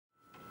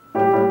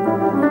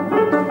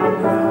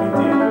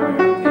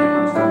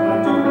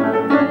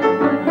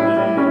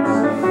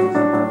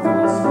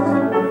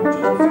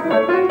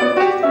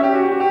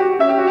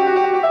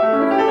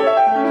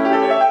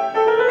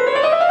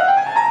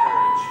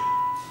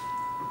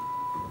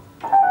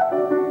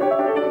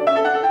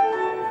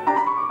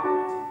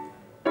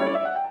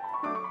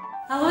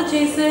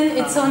Jayson,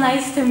 it's so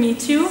nice to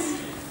meet you.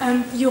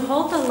 You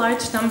hold a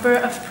large number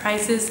of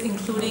prizes,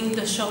 including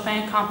the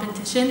Chopin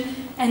competition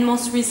and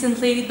most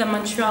recently the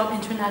Montreal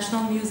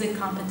International Music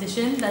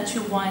Competition that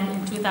you won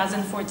in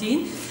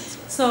 2014.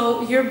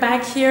 So you're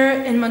back here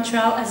in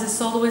Montreal as a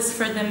soloist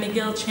for the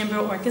McGill Chamber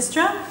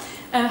Orchestra.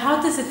 How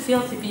does it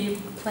feel to be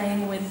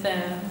playing with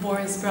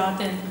Boris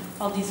Brott and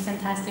all these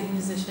fantastic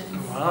musicians?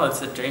 Well,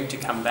 it's a dream to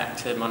come back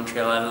to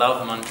Montreal. I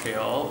love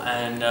Montreal,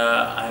 and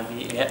I've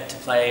yet to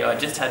play. I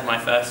just had my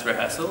first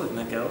rehearsal with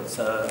McGill,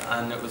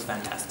 and it was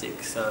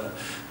fantastic. So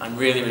I'm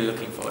really, really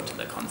looking forward to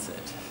the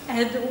concert.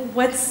 And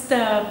what's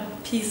the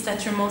piece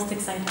that you're most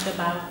excited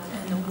about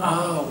and why?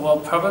 Oh, well,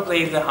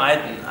 probably the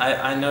Haydn.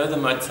 I know the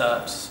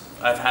Mozart.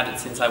 I've had it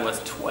since I was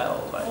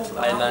 12.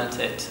 I learnt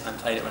it. I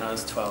played it when I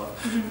was 12.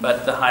 Mm-hmm.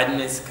 But the Haydn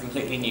is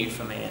completely new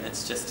for me, and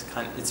it's just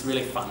it's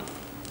really fun.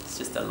 It's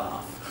just a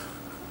laugh.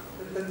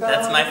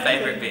 That's my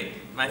favourite bit.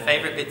 My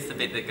favourite bit's the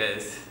bit that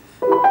goes.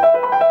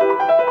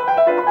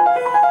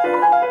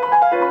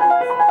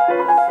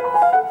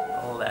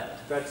 All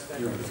that.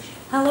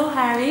 Hello,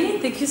 Harry.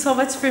 Thank you so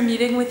much for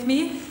meeting with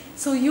me.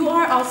 So you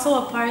are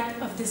also a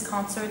part of this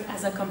concert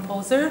as a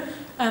composer.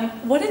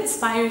 What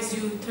inspires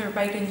you to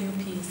write a new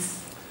piece?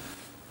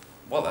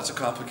 Well, that's a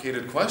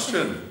complicated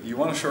question. You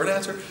want a short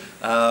answer?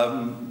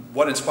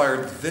 What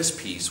inspired this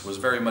piece was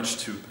very much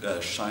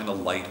to shine a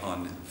light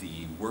on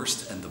the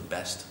worst and the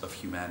best of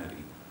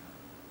humanity.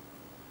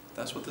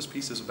 That's what this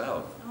piece is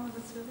about. Oh,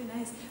 that's really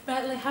nice.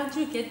 But like, how do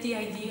you get the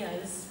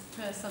ideas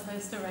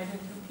sometimes to write a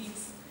new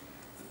piece?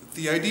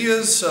 The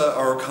ideas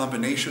are a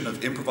combination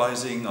of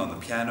improvising on the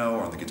piano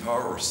or on the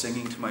guitar or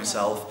singing to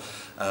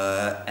myself.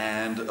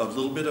 And a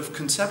little bit of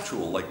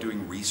conceptual, like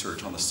doing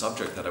research on the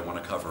subject that I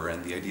want to cover,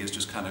 and the ideas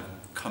just kind of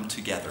come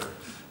together,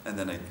 and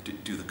then I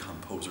do the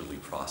composerly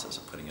process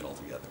of putting it all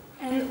together.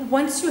 And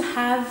once you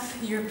have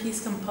your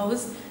piece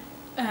composed,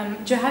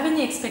 do you have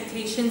any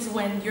expectations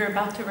when you're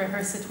about to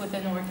rehearse it with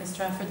an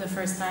orchestra for the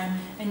first time,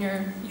 and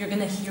you're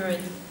going to hear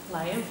it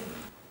live?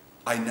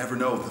 I never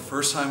know. The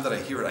first time that I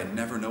hear it, I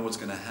never know what's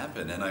going to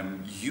happen, and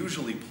I'm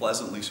usually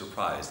pleasantly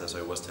surprised, as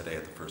I was today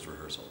at the first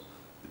rehearsal.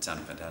 It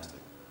sounded fantastic.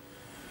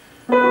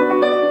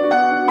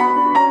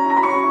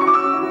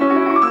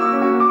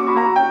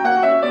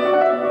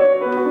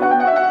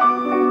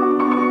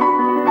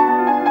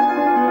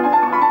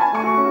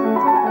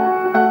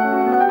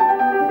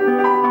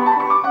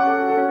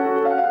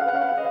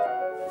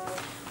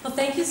 Well,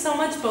 thank you so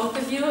much, both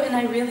of you, and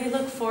I really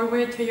look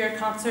forward to your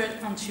concert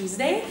on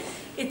Tuesday.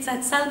 It's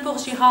at Salle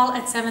Bourgie Hall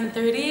at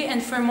 7:30,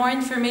 and for more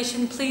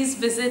information, please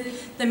visit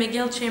the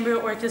McGill Chamber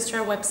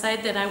Orchestra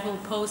website that I will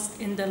post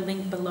in the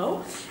link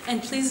below.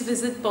 And please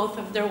visit both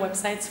of their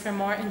websites for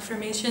more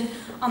information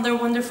on their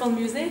wonderful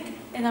music,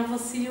 and I will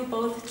see you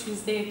both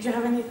Tuesday. Do you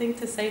have anything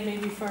to say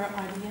maybe for our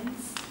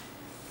audience?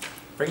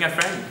 Bring a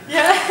friend.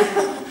 Yeah.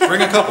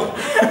 Bring a couple.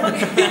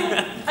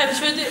 Okay. I'm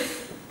sure there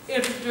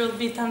will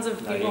be tons of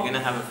people. No, you're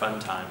going to have a fun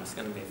time. It's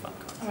going to be a fun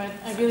concert. All right.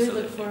 I really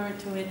look forward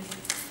to it.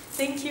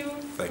 Thank you.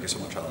 Thank you so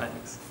much, Alan.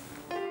 Thanks.